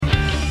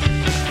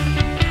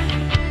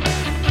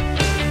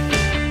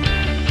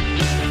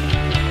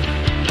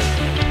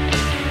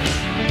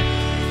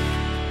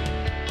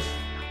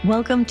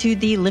Welcome to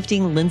the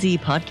Lifting Lindsay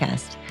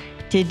podcast.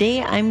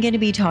 Today, I'm going to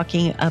be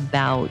talking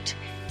about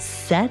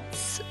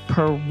sets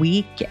per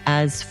week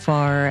as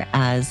far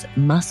as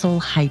muscle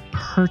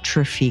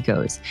hypertrophy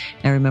goes.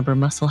 Now, remember,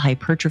 muscle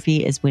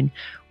hypertrophy is when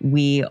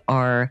we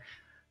are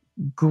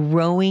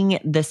growing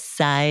the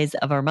size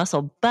of our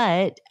muscle.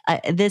 But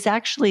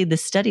the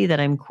study that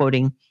I'm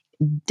quoting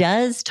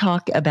does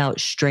talk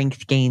about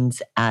strength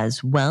gains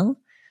as well,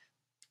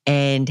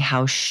 and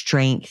how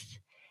strength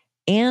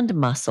and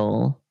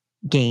muscle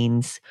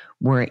gains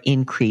were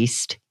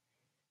increased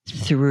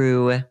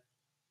through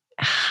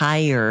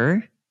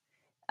higher,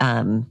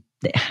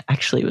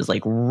 actually it was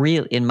like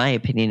real, in my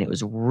opinion, it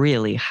was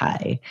really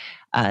high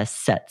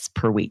sets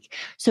per week.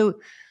 So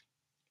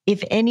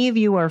if any of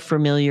you are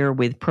familiar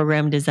with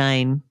program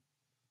design,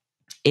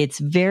 it's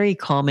very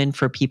common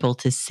for people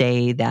to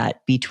say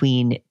that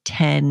between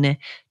 10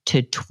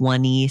 to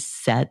 20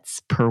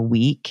 sets per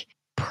week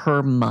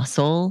per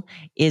muscle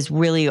is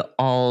really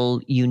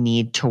all you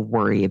need to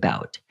worry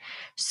about.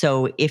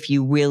 So if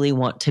you really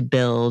want to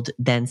build,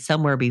 then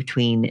somewhere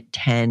between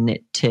 10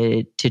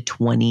 to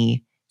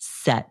 20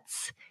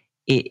 sets,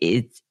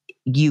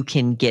 you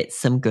can get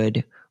some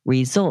good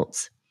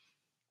results,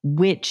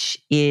 which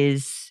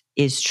is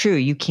true.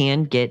 You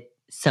can get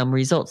some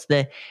results.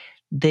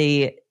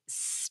 The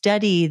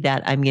study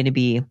that I'm going to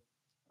be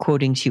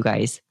quoting to you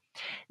guys,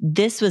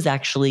 this was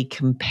actually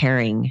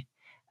comparing,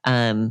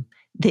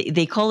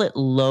 they call it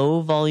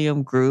low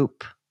volume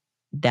group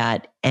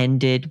that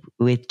ended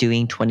with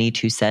doing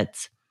 22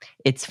 sets.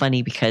 It's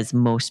funny because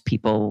most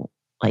people,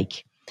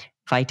 like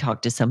if I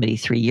talked to somebody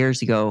 3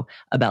 years ago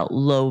about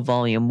low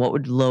volume, what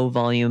would low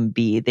volume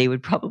be? They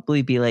would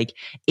probably be like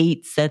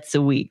 8 sets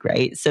a week,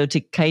 right? So to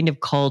kind of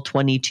call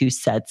 22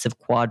 sets of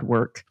quad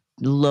work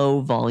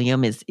low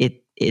volume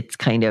it's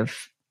kind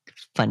of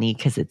funny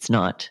because it's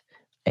not.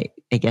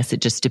 I guess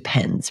it just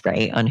depends,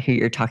 right, on who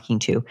you're talking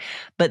to.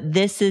 But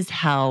this is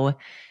how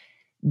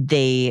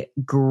they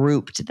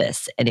grouped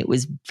this. And it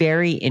was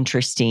very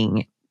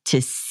interesting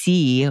to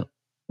see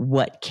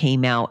what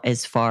came out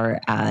as far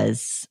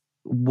as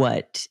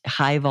what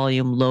high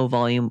volume, low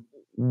volume,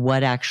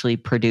 what actually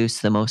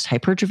produced the most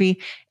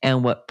hypertrophy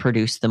and what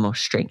produced the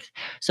most strength.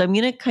 So I'm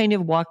going to kind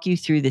of walk you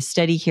through the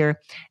study here.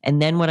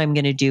 And then what I'm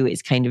going to do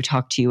is kind of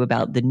talk to you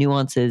about the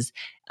nuances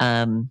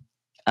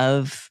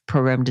of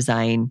program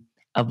design,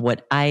 of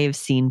what I have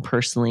seen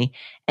personally.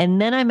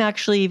 And then I'm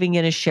actually even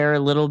going to share a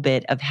little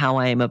bit of how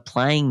I am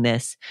applying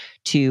this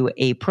to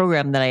a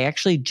program that I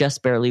actually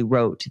just barely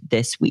wrote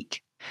this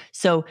week.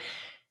 So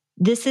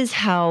this is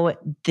how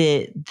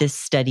this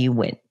study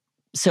went.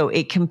 So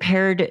it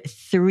compared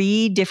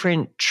 3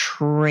 different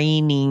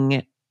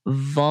training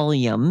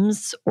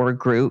volumes or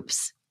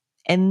groups,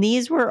 and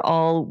these were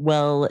all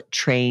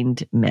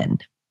well-trained men.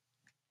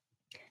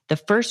 The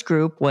first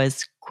group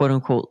was quote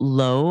unquote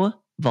low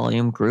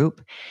volume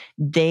group.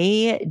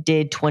 They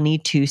did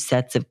 22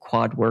 sets of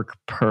quad work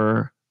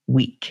per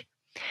week.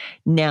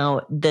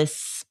 Now, the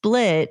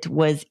split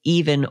was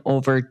even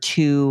over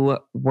 2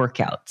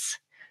 workouts.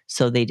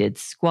 So they did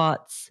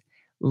squats,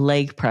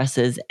 leg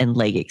presses, and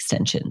leg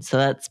extensions. So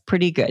that's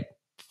pretty good.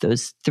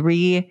 Those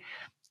 3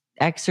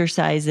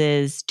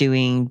 exercises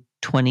doing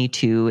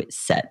 22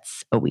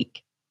 sets a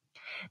week.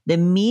 The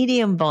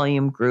medium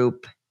volume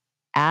group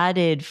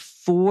added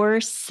 4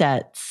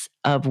 sets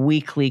of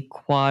weekly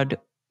quad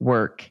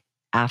work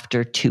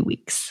after 2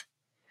 weeks.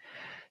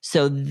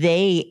 So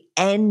they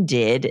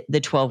ended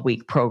the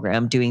 12-week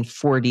program doing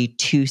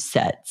 42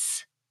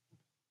 sets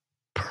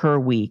per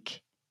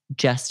week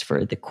just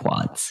for the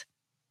quads.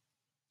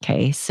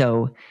 Okay,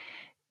 so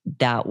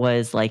that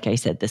was, like I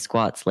said, the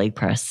squats, leg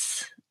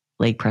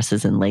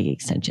presses, and leg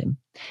extension.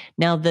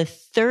 Now, the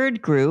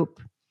third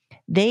group,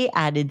 they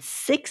added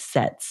 6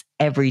 sets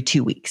every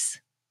 2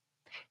 weeks.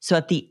 So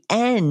at the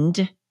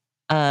end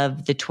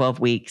of the 12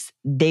 weeks,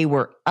 they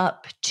were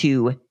up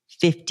to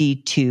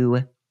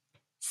 52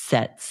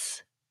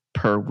 sets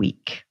per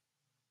week.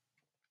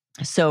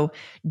 So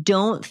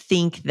don't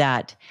think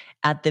that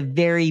at the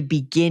very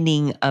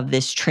beginning of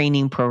this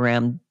training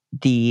program,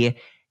 the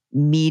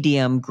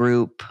medium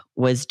group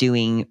was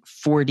doing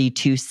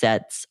 42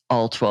 sets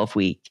all 12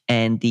 week,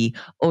 and the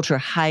ultra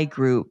high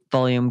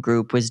volume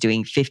group was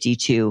doing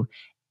 52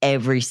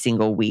 every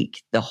single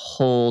week, the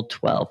whole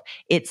 12.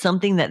 It's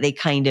something that they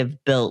kind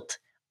of built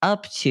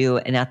up to,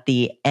 and at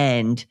the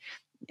end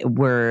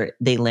where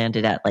they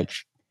landed at like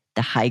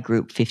the high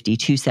group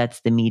 52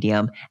 sets, the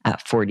medium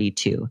at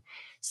 42.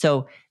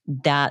 So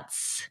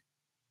that's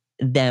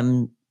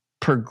them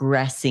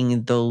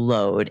progressing the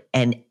load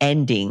and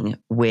ending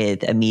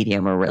with a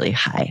medium or really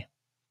high.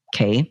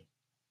 Okay.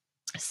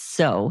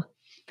 So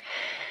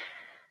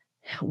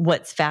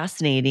what's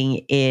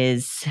fascinating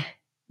is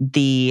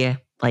the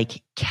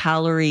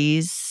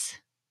calories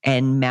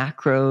and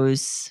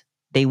macros,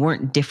 they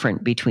weren't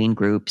different between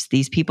groups.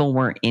 These people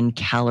weren't in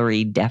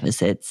calorie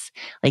deficits.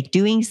 Like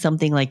doing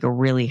something like a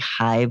really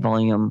high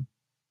volume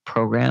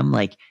program,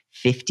 like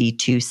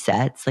 52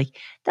 sets, like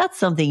that's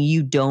something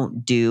you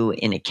don't do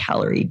in a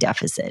calorie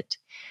deficit.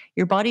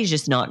 your body's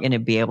just not going to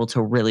be able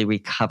to really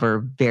recover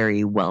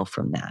very well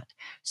from that.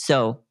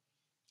 So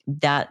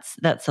that's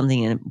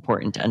something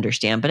important to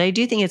understand. But I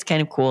do think it's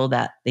kind of cool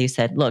that they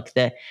said, look,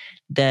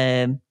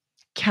 the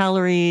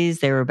calories,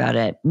 they were about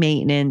at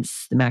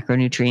maintenance. The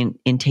macronutrient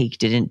intake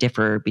didn't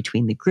differ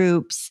between the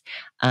groups.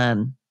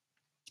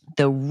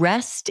 The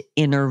rest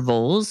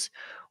intervals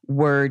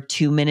were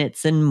 2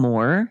 minutes and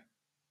more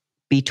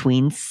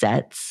between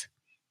sets.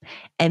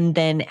 And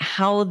then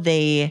how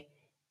they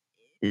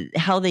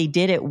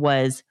did it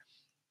was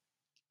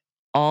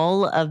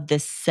all of the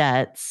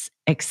sets,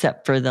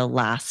 except for the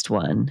last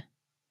one,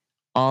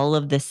 all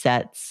of the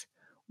sets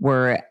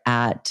were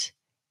at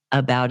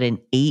about an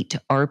 8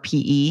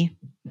 RPE,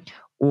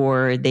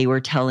 or they were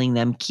telling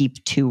them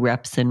keep 2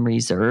 reps in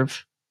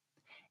reserve.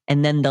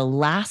 And then the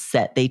last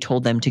set, they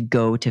told them to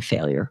go to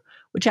failure,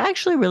 which I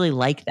actually really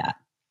like that,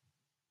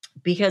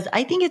 because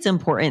I think it's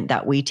important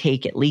that we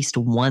take at least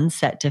one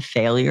set to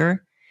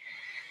failure,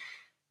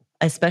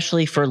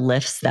 especially for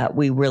lifts that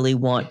we really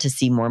want to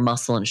see more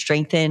muscle and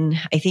strength in.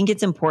 I think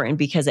it's important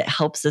because it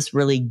helps us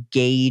really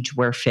gauge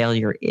where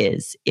failure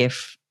is.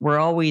 If we're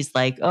always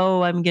like,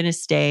 oh, I'm going to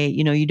stay,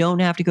 you don't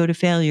have to go to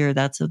failure.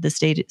 That's what the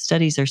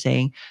studies are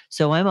saying.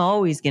 So I'm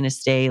always going to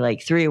stay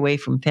like 3 away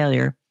from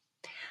failure.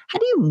 How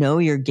do you know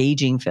you're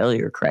gauging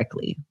failure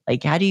correctly?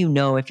 Like, how do you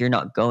know if you're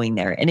not going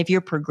there? And if you're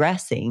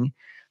progressing,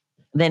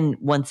 then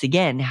once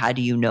again, how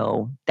do you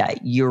know that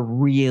you're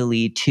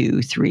really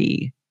 2,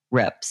 3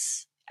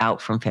 reps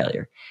out from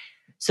failure?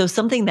 So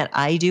something that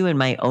I do in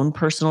my own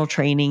personal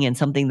training, and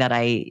something that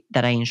I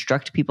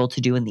instruct people to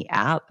do in the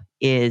app,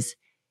 is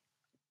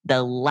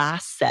the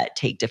last set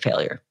take to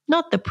failure.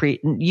 Not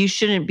you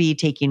shouldn't be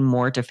taking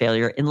more to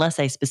failure unless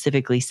I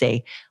specifically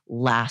say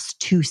last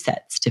 2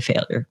 sets to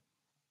failure.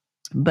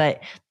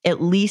 But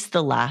at least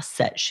the last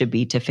set should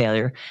be to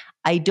failure.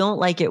 I don't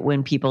like it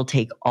when people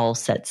take all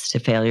sets to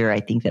failure. I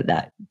think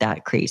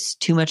that creates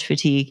too much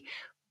fatigue,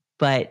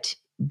 but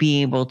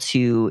being able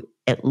to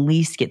at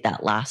least get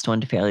that last one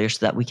to failure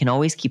so that we can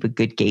always keep a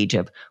good gauge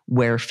of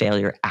where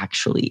failure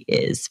actually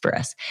is for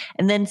us.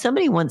 And then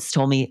somebody once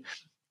told me,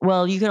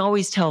 well, you can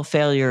always tell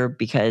failure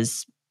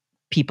because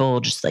people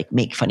just like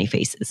make funny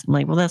faces. I'm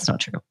like, well, that's not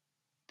true.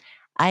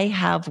 I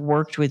have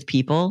worked with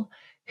people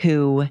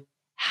who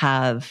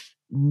have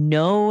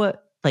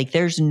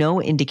there's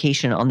no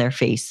indication on their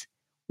face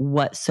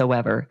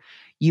whatsoever.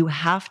 You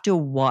have to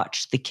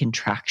watch the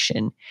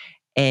contraction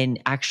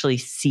and actually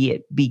see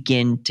it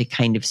begin to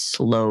kind of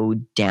slow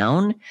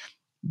down,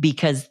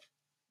 because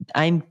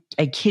I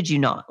kid you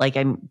not, like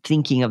I'm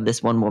thinking of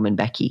this one woman,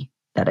 Becky,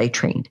 that I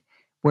trained,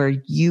 where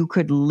you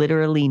could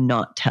literally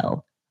not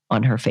tell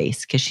on her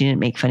face because she didn't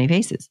make funny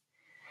faces.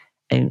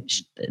 And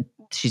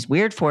she's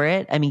weird for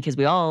it. I mean, because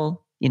we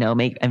all,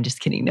 I'm just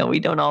kidding. No, we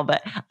don't all,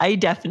 but I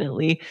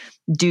definitely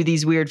do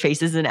these weird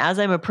faces. And as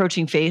I'm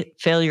approaching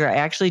failure, I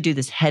actually do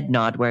this head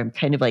nod where I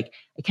kind of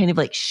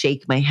like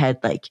shake my head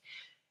like,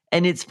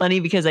 and it's funny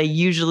because I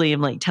usually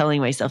am like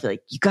telling myself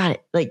like, you got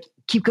it, like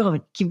keep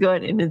going.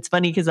 And it's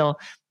funny because I'll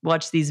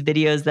watch these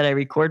videos that I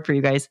record for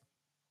you guys.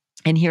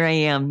 And here I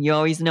am. You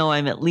always know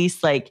I'm at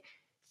least like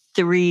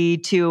 3,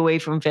 2 away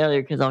from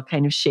failure because I'll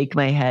kind of shake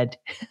my head.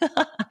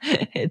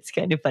 It's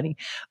kind of funny.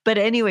 But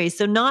anyway,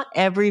 so not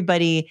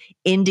everybody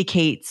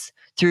indicates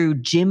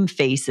through gym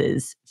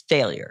faces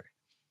failure.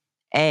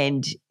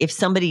 And if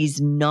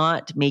somebody's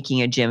not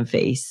making a gym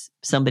face,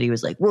 somebody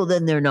was like, well,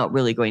 then they're not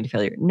really going to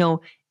failure.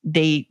 No,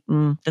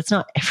 that's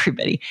not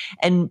everybody.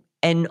 And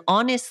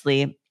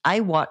honestly, I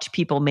watch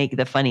people make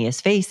the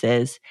funniest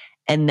faces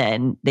and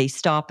then they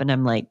stop and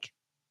I'm like,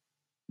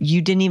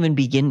 you didn't even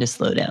begin to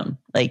slow down.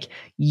 Like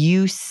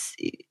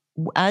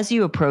as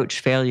you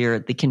approach failure,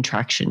 the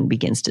contraction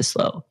begins to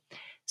slow.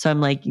 So I'm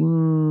like,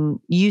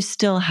 you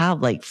still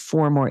have like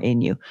 4 more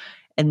in you,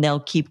 and they'll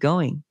keep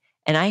going.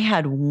 And I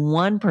had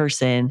one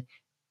person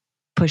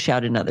push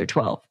out another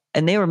 12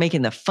 and they were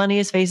making the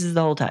funniest faces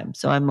the whole time.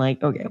 So I'm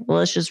like, okay, well,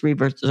 let's just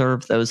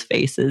reserve those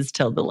faces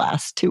till the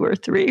last 2 or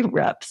 3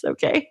 reps.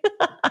 Okay.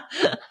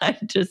 I'm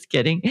just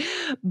kidding.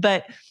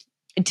 But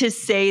to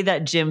say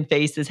that gym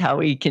face is how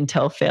we can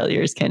tell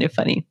failure is kind of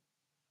funny.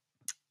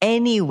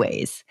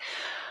 Anyways,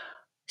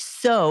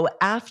 so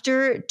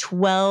after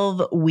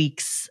 12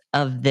 weeks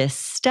of this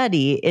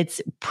study, it's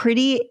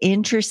pretty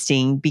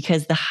interesting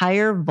because the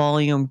higher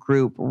volume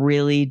group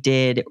really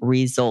did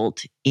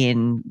result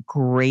in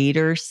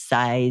greater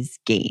size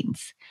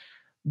gains,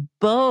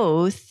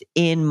 both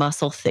in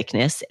muscle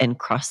thickness and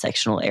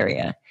cross-sectional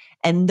area.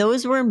 And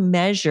those were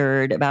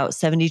measured about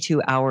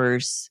 72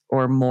 hours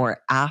or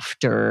more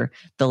after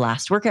the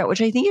last workout,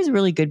 which I think is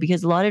really good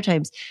because a lot of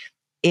times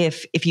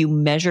if you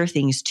measure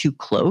things too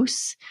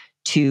close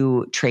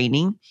to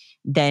training,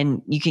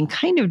 then you can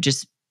kind of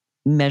just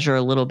measure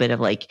a little bit of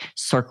like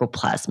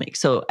sarcoplasmic.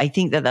 So I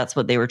think that that's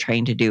what they were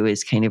trying to do,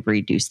 is kind of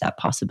reduce that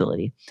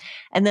possibility.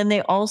 And then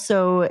they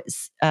also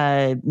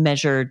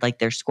measured like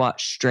their squat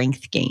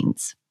strength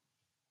gains.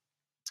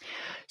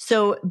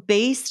 So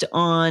based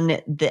on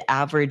the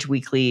average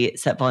weekly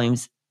set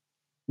volumes,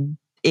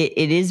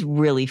 it is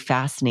really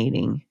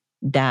fascinating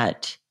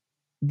that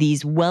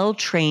these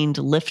well-trained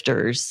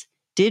lifters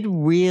did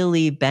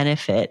really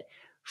benefit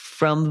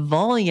from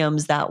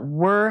volumes that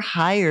were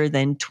higher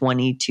than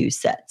 22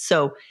 sets.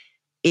 So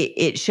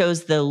it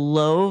shows the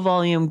low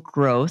volume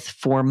growth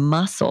for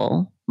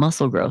muscle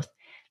growth.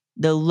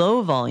 The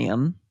low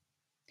volume,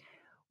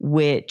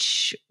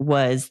 which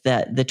was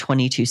the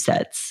 22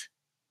 sets,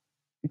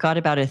 got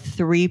about a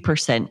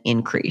 3%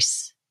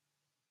 increase.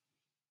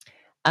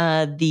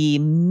 The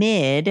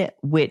mid,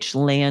 which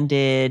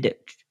landed,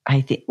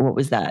 I think, what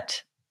was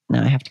that?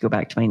 Now I have to go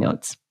back to my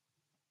notes.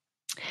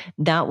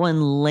 That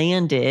one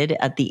landed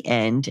at the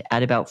end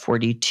at about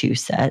 42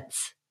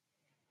 sets.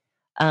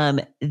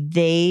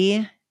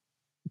 They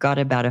got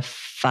about a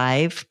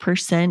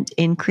 5%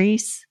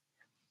 increase.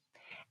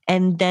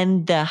 And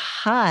then the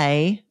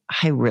high,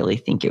 I really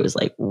think it was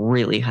like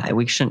really high.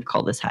 We shouldn't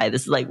call this high.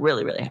 This is like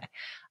really, really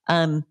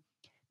high.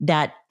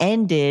 That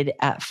ended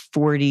at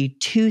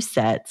 42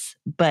 sets.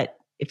 But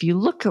if you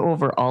look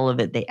over all of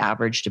it, they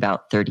averaged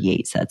about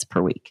 38 sets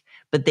per week.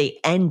 But they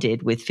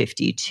ended with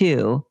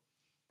 52.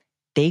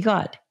 They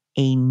got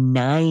a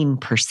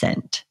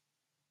 9%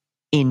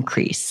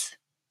 increase.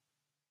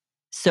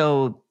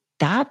 So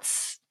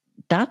that's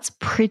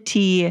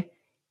pretty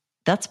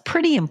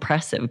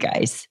impressive,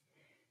 guys.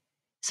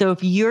 So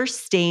if you're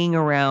staying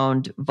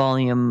around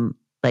volume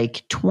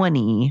like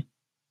 20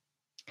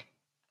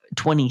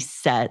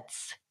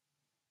 sets,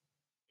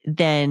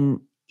 then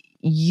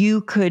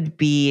you could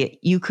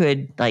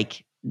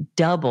like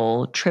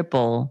double,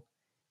 triple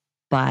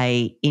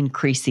by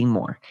increasing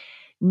more.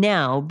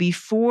 Now,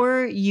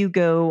 before you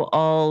go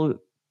all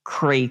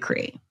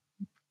cray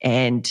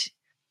and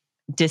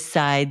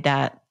decide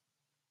that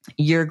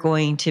you're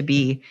going to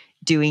be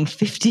doing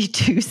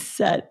 52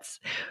 sets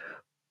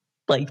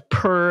like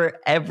per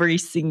every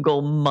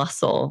single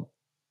muscle,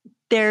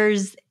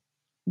 there's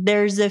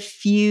a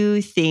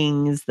few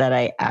things that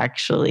I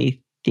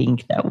actually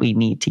think that we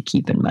need to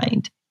keep in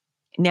mind.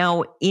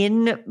 Now,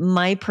 in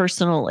my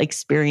personal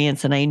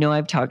experience, and I know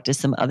I've talked to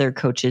some other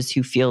coaches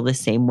who feel the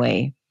same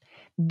way,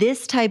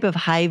 this type of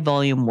high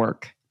volume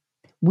work,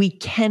 we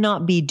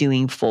cannot be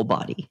doing full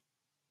body.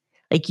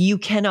 Like you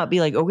cannot be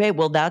like, okay,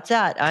 well, that's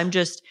it. I'm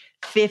just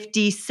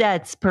 50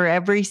 sets per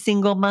every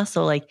single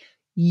muscle. Like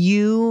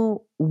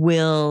you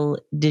will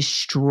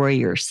destroy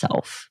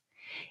yourself.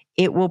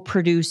 It will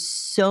produce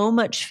so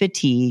much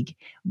fatigue,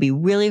 be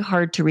really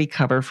hard to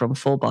recover from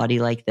full body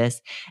like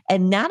this.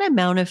 And that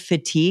amount of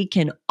fatigue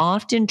can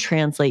often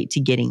translate to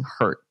getting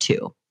hurt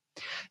too.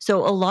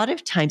 So a lot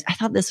of times, I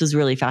thought this was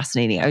really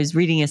fascinating. I was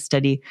reading a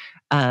study,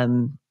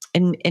 and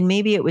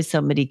maybe it was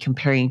somebody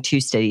comparing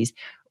 2 studies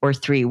or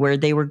 3, where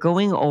they were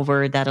going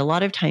over that a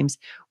lot of times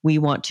we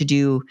want to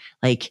do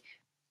like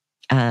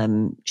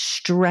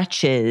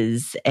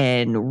stretches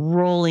and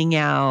rolling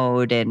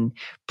out and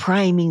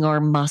priming our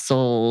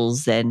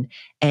muscles, and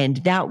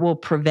that will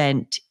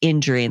prevent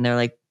injury. And they're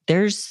like,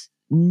 there's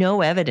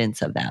no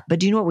evidence of that. But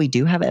do you know what we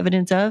do have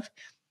evidence of?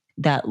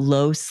 That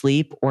low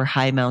sleep or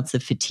high amounts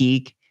of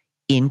fatigue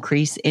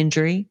increase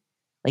injury.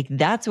 Like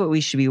that's what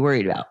we should be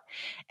worried about.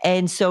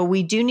 And so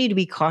we do need to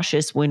be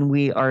cautious when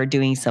we are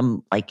doing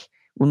some, like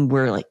when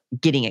we're like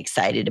getting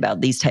excited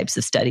about these types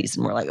of studies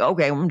and we're like,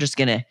 okay, I'm just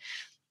going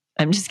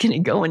to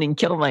go in and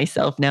kill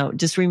myself. Now,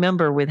 just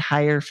remember, with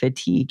higher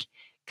fatigue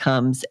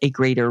comes a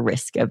greater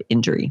risk of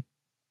injury.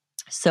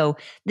 So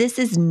this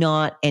is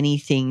not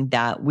anything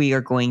that we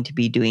are going to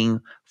be doing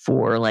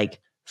for like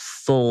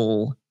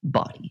full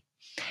body.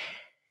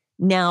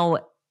 Now,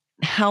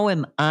 how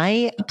am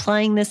I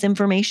applying this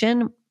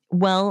information?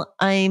 Well,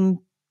 I'm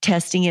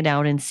testing it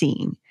out and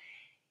seeing.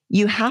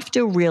 You have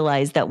to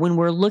realize that when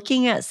we're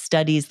looking at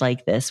studies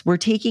like this, we're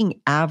taking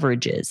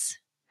averages.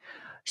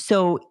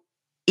 So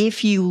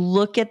if you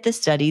look at the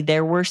study,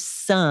 there were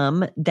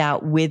some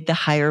that with the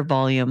higher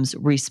volumes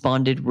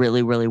responded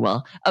really, really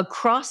well.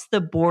 Across the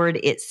board,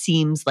 it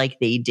seems like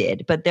they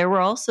did, but there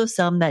were also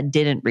some that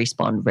didn't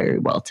respond very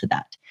well to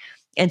that.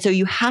 And so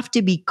you have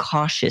to be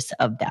cautious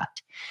of that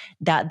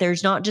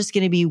there's not just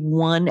going to be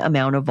one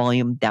amount of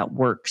volume that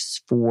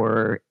works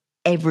for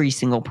every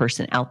single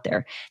person out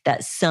there,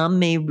 that some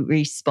may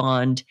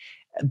respond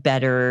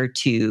better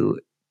to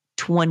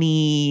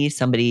 20,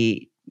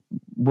 somebody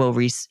will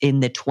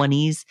in the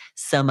 20s,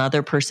 some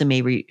other person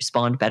may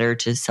respond better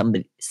to some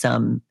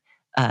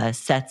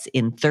sets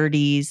in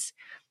 30s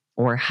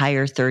or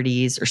higher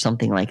 30s or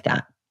something like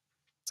that.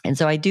 And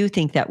so I do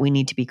think that we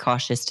need to be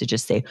cautious to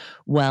just say,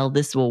 well,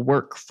 this will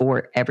work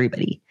for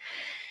everybody.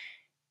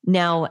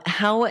 Now,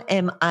 how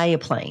am I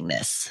applying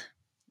this?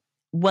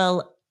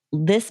 Well,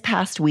 this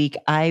past week,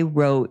 I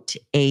wrote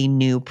a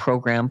new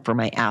program for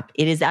my app.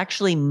 It is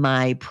actually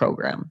my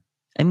program.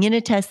 I'm going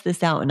to test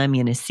this out and I'm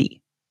going to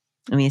see.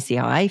 I'm going to see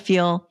how I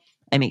feel.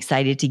 I'm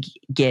excited to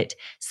get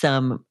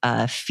some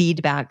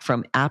feedback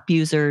from app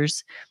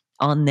users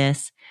on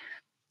this.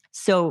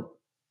 So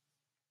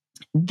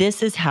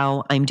this is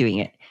how I'm doing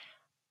it.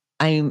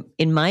 I'm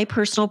in my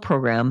personal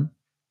program.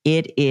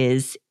 It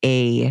is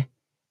a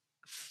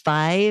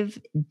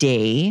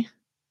 5-day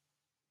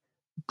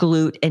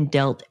glute and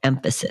delt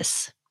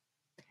emphasis.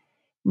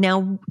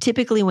 Now,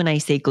 typically when I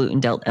say glute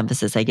and delt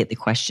emphasis, I get the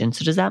question,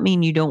 so does that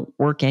mean you don't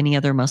work any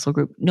other muscle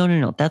group?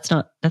 No. That's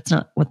not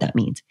what that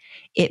means.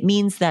 It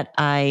means that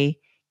I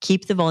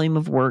keep the volume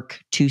of work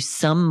to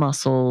some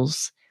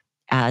muscles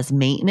as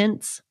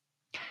maintenance.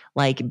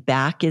 Like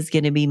back is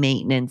going to be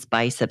maintenance,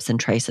 biceps and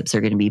triceps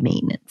are going to be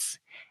maintenance.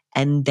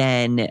 And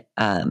then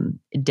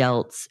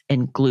delts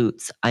and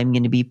glutes, I'm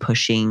going to be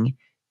pushing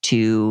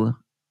to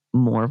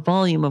more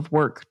volume of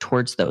work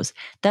towards those.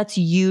 That's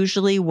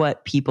usually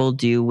what people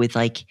do with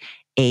like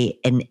a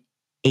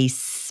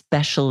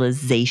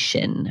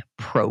specialization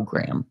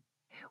program.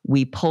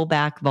 We pull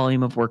back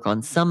volume of work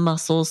on some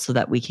muscles so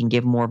that we can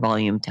give more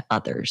volume to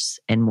others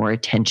and more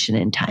attention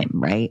and time,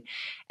 right?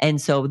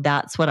 And so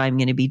that's what I'm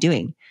going to be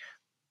doing.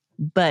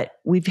 But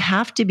we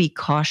have to be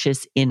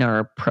cautious in our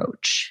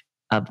approach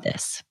of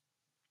this.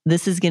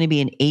 This is going to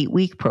be an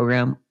 8-week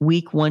program.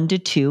 Week 1 to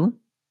 2,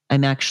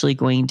 I'm actually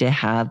going to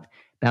have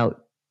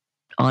about,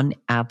 on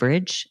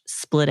average,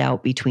 split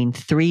out between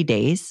 3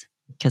 days,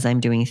 because I'm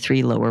doing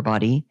 3 lower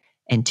body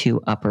and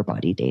 2 upper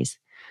body days.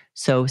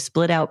 So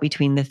split out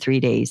between the 3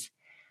 days,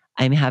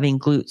 I'm having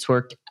glutes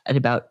worked at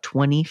about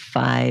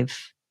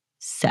 25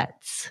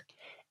 sets.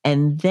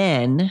 And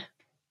then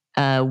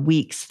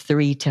weeks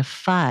 3 to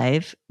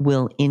 5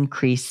 will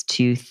increase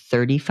to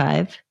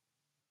 35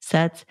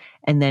 sets.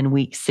 And then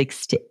week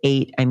 6 to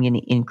 8, I'm going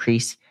to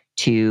increase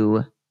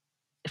to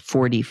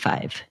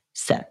 45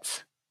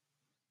 sets.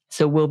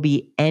 So we'll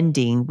be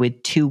ending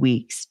with 2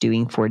 weeks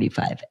doing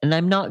 45. And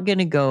I'm not going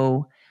to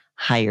go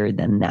higher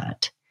than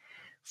that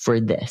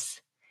for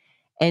this.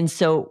 And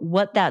so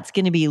what that's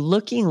going to be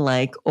looking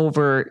like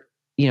over,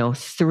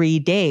 3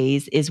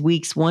 days is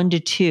weeks 1 to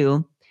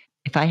 2.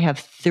 If I have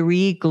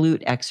 3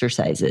 glute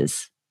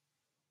exercises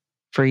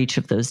for each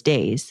of those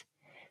days,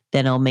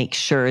 then I'll make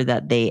sure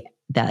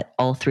that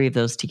all 3 of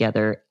those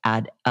together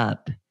add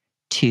up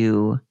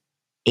to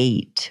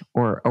 8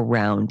 or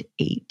around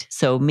 8.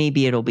 So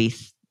maybe it'll be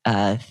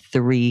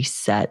 3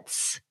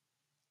 sets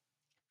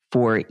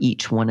for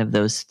each one of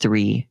those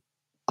 3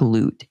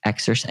 glute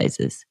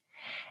exercises.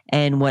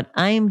 And what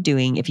I'm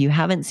doing, if you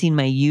haven't seen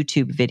my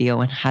YouTube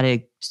video on how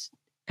to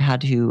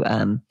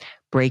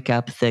break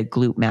up the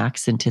glute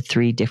max into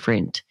 3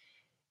 different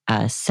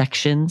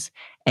sections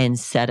and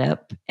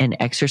setup and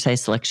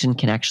exercise selection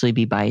can actually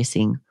be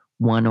biasing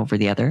one over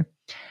the other.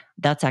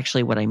 That's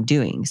actually what I'm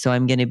doing. So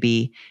I'm going to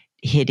be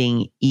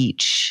hitting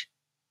each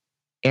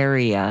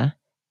area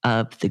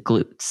of the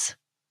glutes.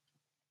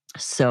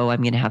 So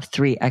I'm going to have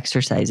 3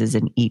 exercises,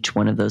 and each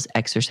one of those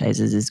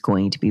exercises is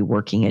going to be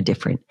working a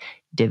different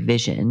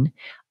division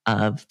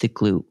of the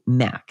glute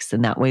max.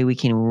 And that way we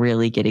can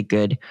really get a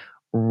good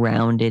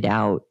rounded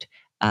out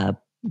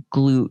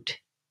glute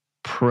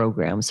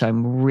program. So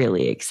I'm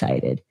really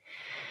excited.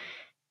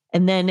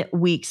 And then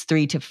weeks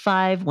 3 to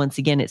 5, once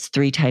again, it's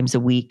 3 times a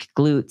week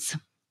glutes.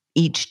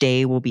 Each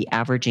day will be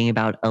averaging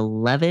about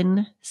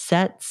 11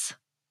 sets.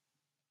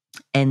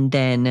 And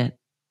then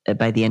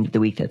by the end of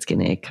the week, that's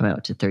going to come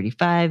out to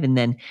 35. And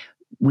then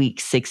week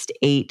 6 to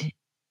 8,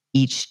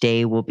 each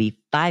day will be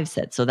 5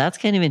 sets. So that's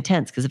kind of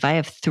intense, because if I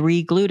have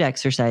 3 glute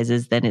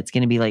exercises, then it's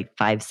going to be like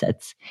 5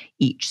 sets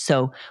each.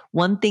 So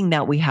one thing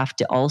that we have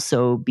to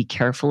also be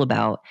careful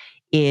about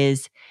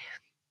is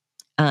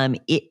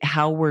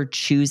how we're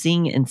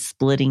choosing and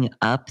splitting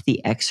up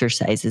the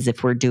exercises.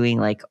 If we're doing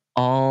like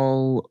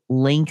all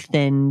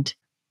lengthened,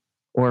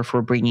 or if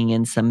we're bringing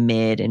in some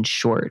mid and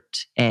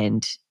short.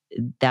 And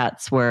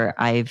that's where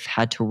I've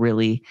had to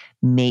really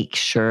make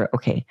sure,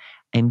 okay,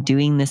 I'm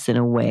doing this in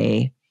a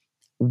way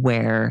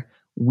where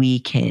we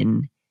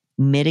can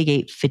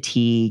mitigate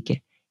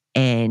fatigue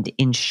and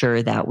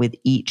ensure that with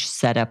each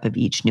setup of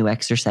each new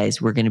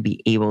exercise, we're going to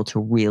be able to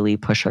really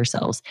push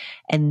ourselves.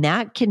 And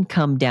that can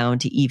come down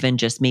to even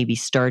just maybe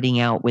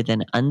starting out with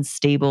an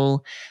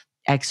unstable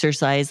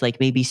exercise, like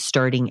maybe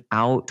starting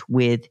out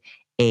with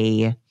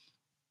a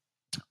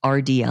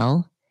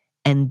RDL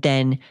and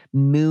then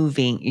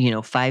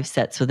moving, 5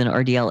 sets with an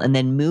RDL, and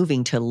then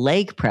moving to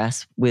leg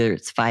press where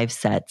it's 5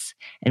 sets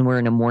and we're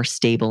in a more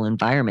stable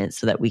environment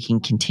so that we can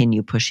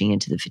continue pushing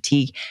into the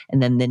fatigue.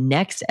 And then the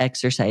next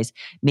exercise,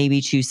 maybe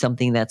choose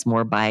something that's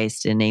more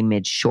biased in a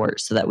mid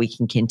short so that we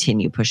can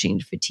continue pushing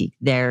into fatigue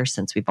there,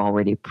 since we've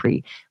already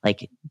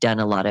done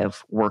a lot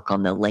of work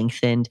on the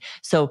lengthened.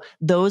 So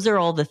those are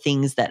all the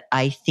things that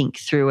I think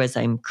through as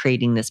I'm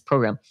creating this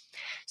program.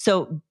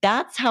 So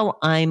that's how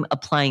I'm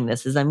applying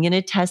this, is I'm going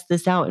to test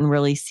this out and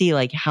really see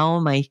like, how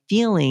am I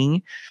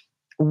feeling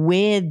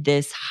with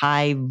this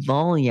high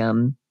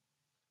volume,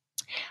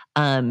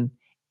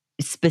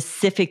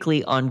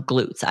 specifically on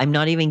glutes. I'm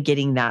not even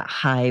getting that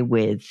high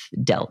with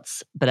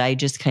delts, but I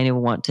just kind of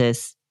want to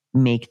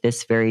make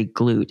this very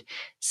glute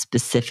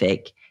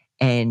specific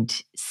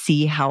and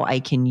see how I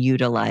can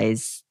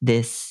utilize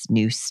this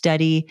new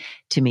study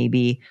to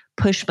maybe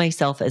push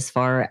myself as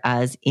far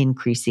as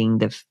increasing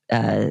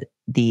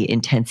the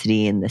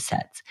intensity in the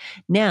sets.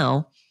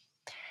 Now,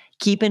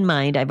 keep in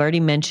mind, I've already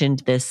mentioned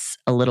this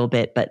a little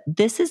bit, but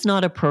this is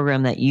not a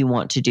program that you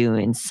want to do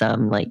in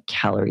some like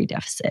calorie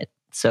deficit.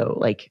 So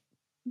like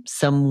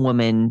some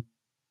woman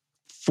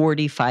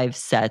 45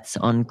 sets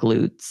on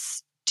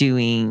glutes,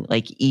 doing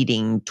like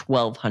eating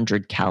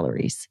 1,200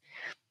 calories.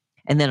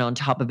 And then on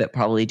top of it,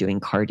 probably doing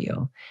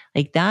cardio.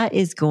 Like that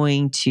is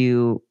going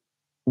to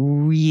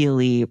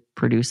really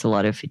produce a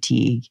lot of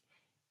fatigue,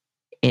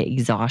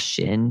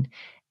 exhaustion.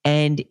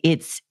 And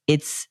it's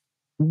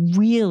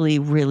really,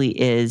 really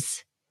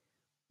is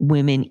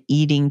women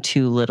eating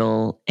too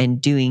little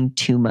and doing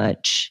too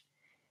much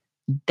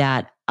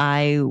that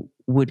I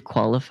would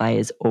qualify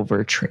as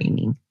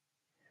overtraining.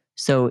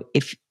 So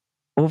if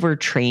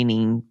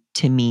overtraining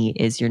to me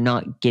is you're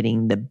not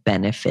getting the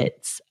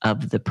benefits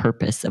of the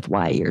purpose of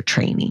why you're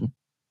training.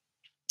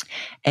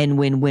 And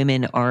when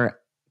women are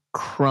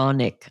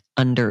chronic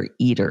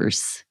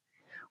undereaters,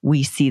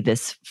 we see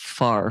this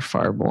far,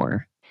 far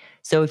more.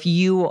 So if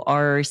you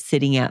are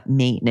sitting at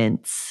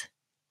maintenance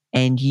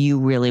and you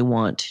really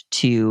want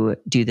to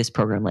do this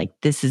program, like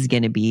this is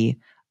going to be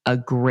a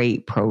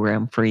great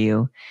program for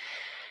you.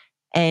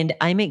 And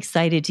I'm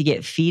excited to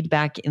get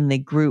feedback in the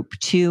group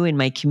too, in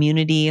my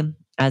community,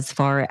 as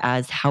far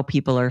as how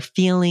people are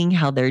feeling,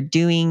 how they're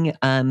doing.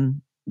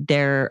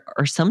 There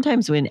are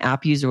sometimes when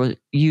app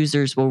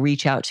users will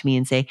reach out to me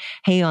and say,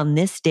 hey, on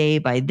this day,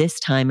 by this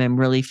time, I'm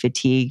really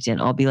fatigued.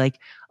 And I'll be like,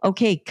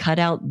 okay, cut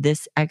out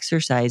this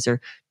exercise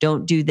or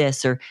don't do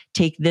this or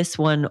take this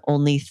one,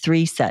 only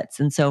 3 sets.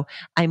 And so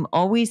I'm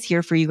always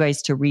here for you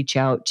guys to reach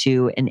out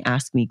to and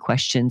ask me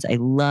questions. I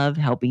love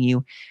helping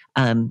you.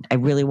 I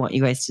really want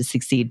you guys to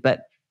succeed.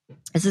 But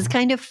this is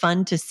kind of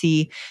fun to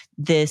see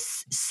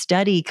this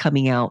study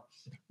coming out.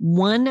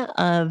 One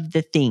of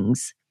the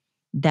things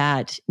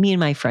that me and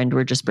my friend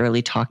were just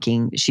barely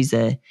talking, she's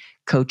a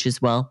coach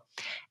as well.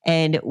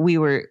 And we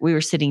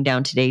were sitting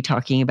down today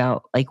talking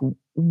about like,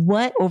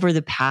 what over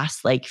the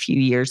past like few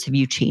years have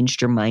you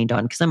changed your mind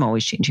on? Because I'm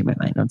always changing my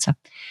mind on stuff.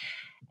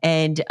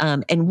 And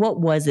what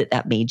was it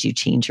that made you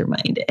change your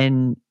mind?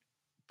 And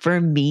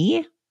for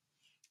me,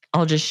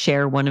 I'll just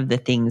share one of the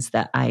things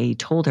that I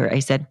told her. I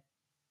said,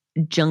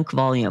 junk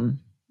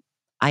volume.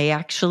 I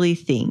actually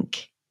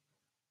think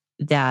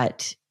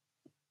that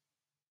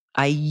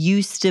I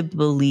used to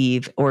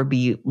believe or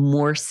be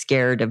more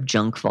scared of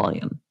junk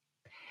volume.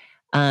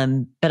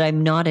 But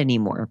I'm not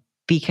anymore,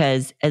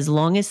 because as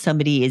long as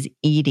somebody is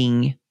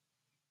eating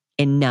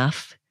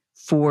enough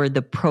for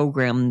the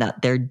program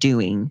that they're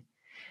doing,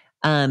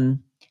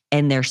 and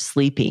they're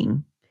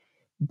sleeping,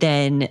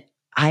 then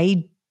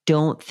I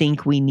don't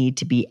think we need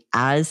to be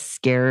as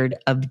scared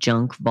of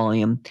junk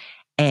volume.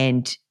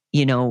 And,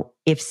 you know,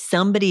 if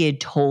somebody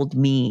had told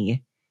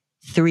me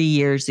 3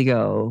 years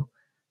ago,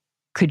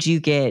 could you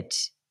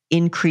get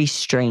increased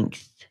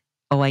strength?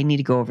 Oh, I need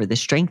to go over the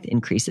strength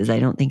increases. I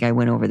don't think I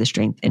went over the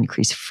strength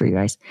increase for you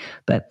guys.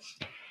 But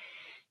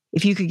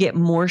if you could get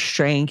more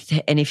strength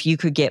and if you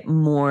could get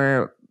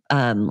more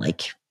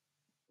like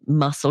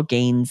muscle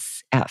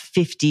gains at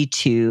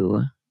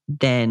 52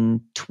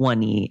 than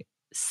 20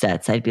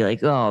 sets, I'd be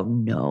like, oh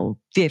no,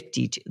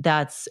 52,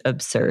 that's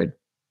absurd.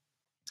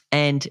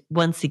 And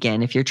once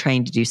again, if you're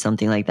trying to do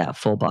something like that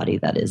full body,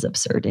 that is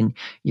absurd and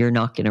you're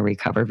not going to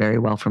recover very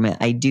well from it.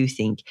 I do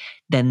think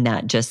then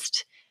that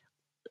just,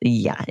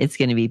 yeah, it's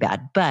going to be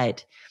bad.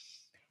 But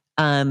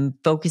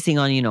focusing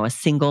on, you know, a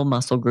single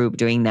muscle group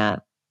doing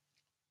that,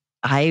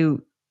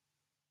 I'm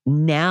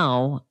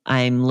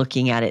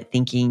looking at it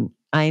thinking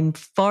I'm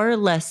far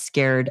less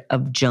scared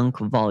of junk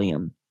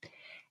volume.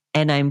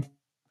 And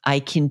I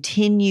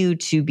continue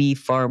to be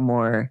far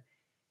more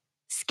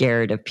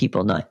scared of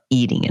people not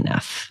eating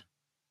enough,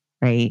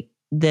 right?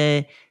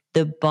 The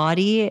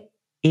body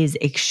is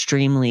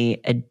extremely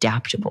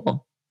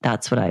adaptable.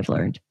 That's what I've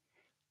learned.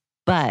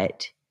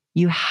 But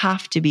you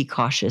have to be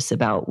cautious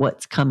about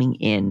what's coming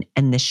in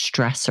and the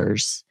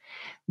stressors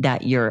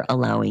that you're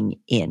allowing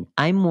in.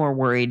 I'm more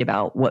worried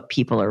about what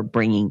people are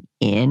bringing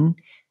in,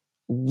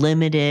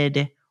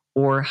 limited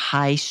or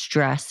high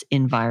stress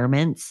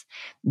environments,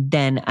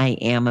 than I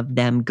am of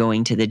them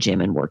going to the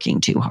gym and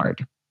working too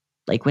hard.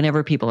 Like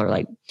whenever people are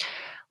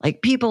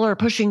like people are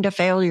pushing to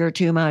failure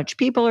too much,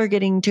 people are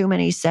getting too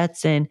many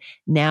sets in.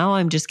 Now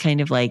I'm just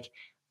kind of like,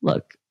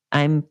 look,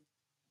 I'm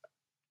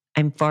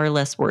far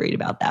less worried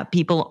about that.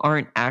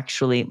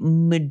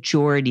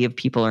 Majority of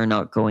people are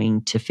not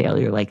going to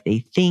failure like they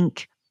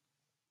think.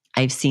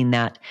 I've seen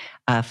that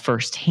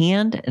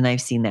firsthand, and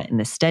I've seen that in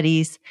the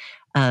studies.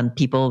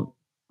 People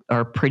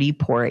are pretty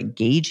poor at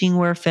gauging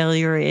where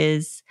failure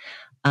is.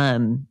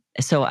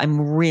 So I'm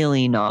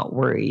really not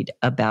worried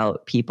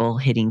about people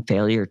hitting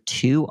failure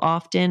too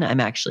often.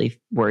 I'm actually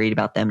worried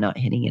about them not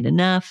hitting it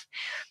enough.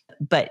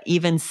 But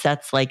even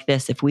sets like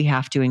this, if we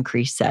have to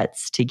increase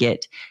sets to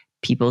get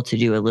people to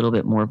do a little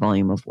bit more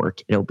volume of work,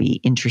 it'll be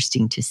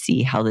interesting to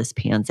see how this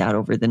pans out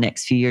over the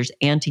next few years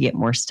and to get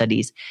more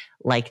studies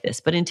like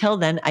this. But until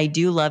then, I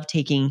do love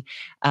taking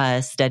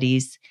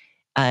studies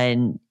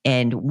and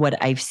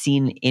what I've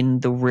seen in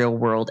the real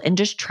world and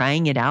just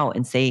trying it out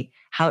and say,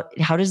 how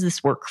does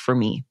this work for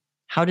me?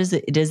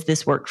 Does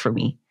this work for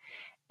me?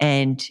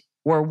 And,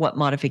 or what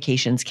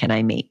modifications can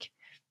I make?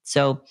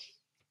 So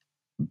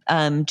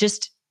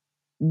just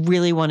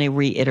really want to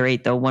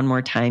reiterate though, one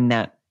more time,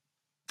 that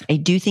I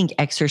do think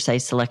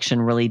exercise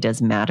selection really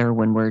does matter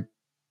when we're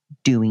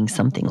doing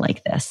something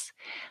like this.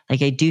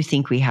 Like, I do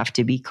think we have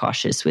to be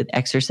cautious with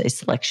exercise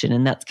selection.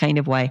 And that's kind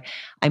of why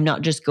I'm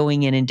not just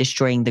going in and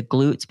destroying the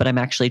glutes, but I'm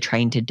actually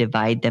trying to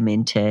divide them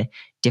into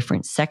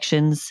different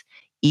sections.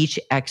 Each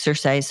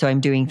exercise. So I'm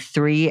doing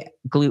 3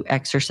 glute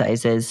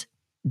exercises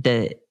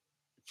the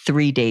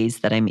 3 days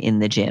that I'm in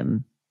the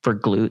gym for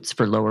glutes,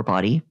 for lower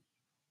body.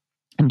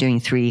 I'm doing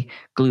 3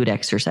 glute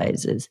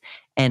exercises,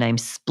 and I'm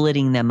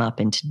splitting them up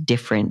into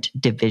different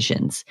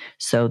divisions.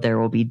 So there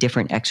will be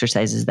different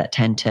exercises that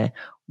tend to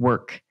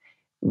work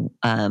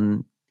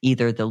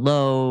either the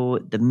low,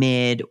 the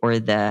mid, or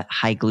the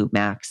high glute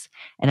max.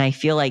 And I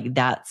feel like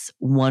that's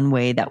one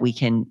way that we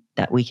can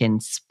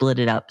split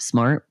it up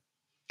smart.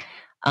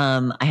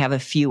 I have a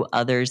few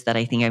others that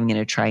I think I'm going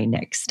to try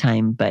next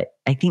time, but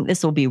I think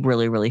this will be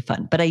really, really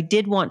fun. But I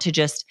did want to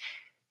just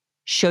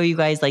show you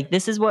guys, like,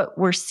 this is what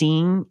we're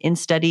seeing in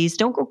studies.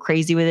 Don't go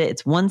crazy with it.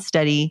 It's one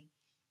study.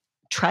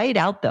 Try it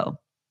out though.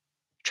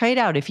 Try it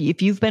out. If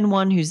you've been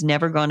one who's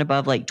never gone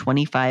above like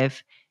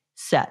 25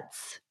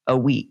 sets a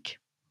week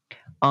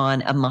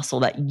on a muscle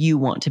that you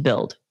want to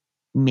build,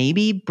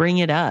 maybe bring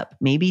it up.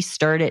 Maybe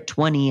start at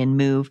 20 and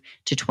move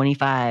to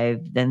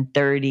 25, then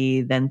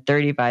 30, then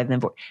 35,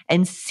 then 40,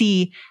 and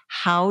see,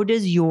 how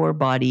does your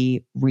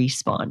body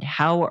respond?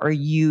 How are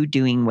you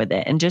doing with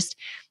it? And just,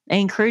 I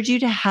encourage you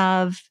to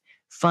have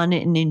fun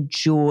and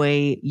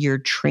enjoy your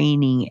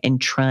training and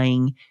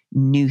trying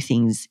new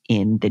things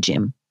in the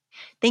gym.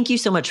 Thank you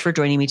so much for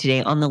joining me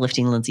today on the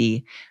Lifting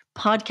Lindsay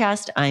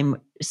podcast.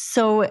 I'm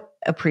so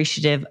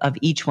appreciative of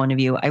each one of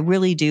you. I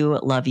really do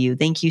love you.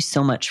 Thank you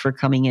so much for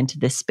coming into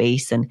this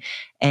space,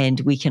 and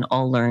we can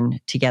all learn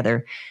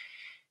together.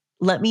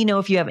 Let me know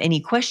if you have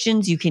any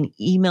questions. You can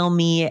email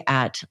me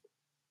at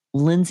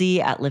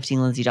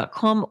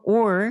lindsay@liftinglindsay.com,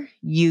 or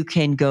you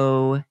can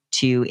go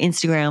to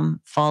Instagram,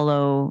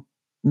 follow,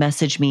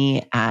 message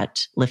me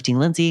at Lifting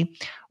Lindsay,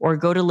 or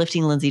go to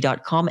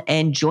liftinglindsay.com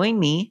and join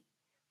me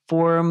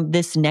for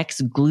this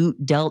next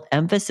glute delt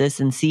emphasis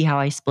and see how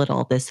I split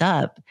all this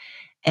up.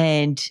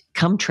 And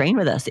come train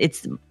with us.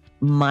 It's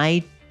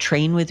my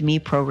Train With Me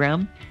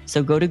program.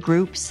 So go to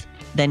groups,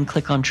 then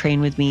click on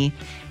Train With Me,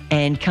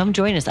 and come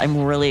join us. I'm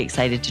really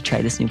excited to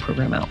try this new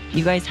program out.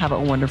 You guys have a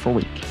wonderful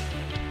week.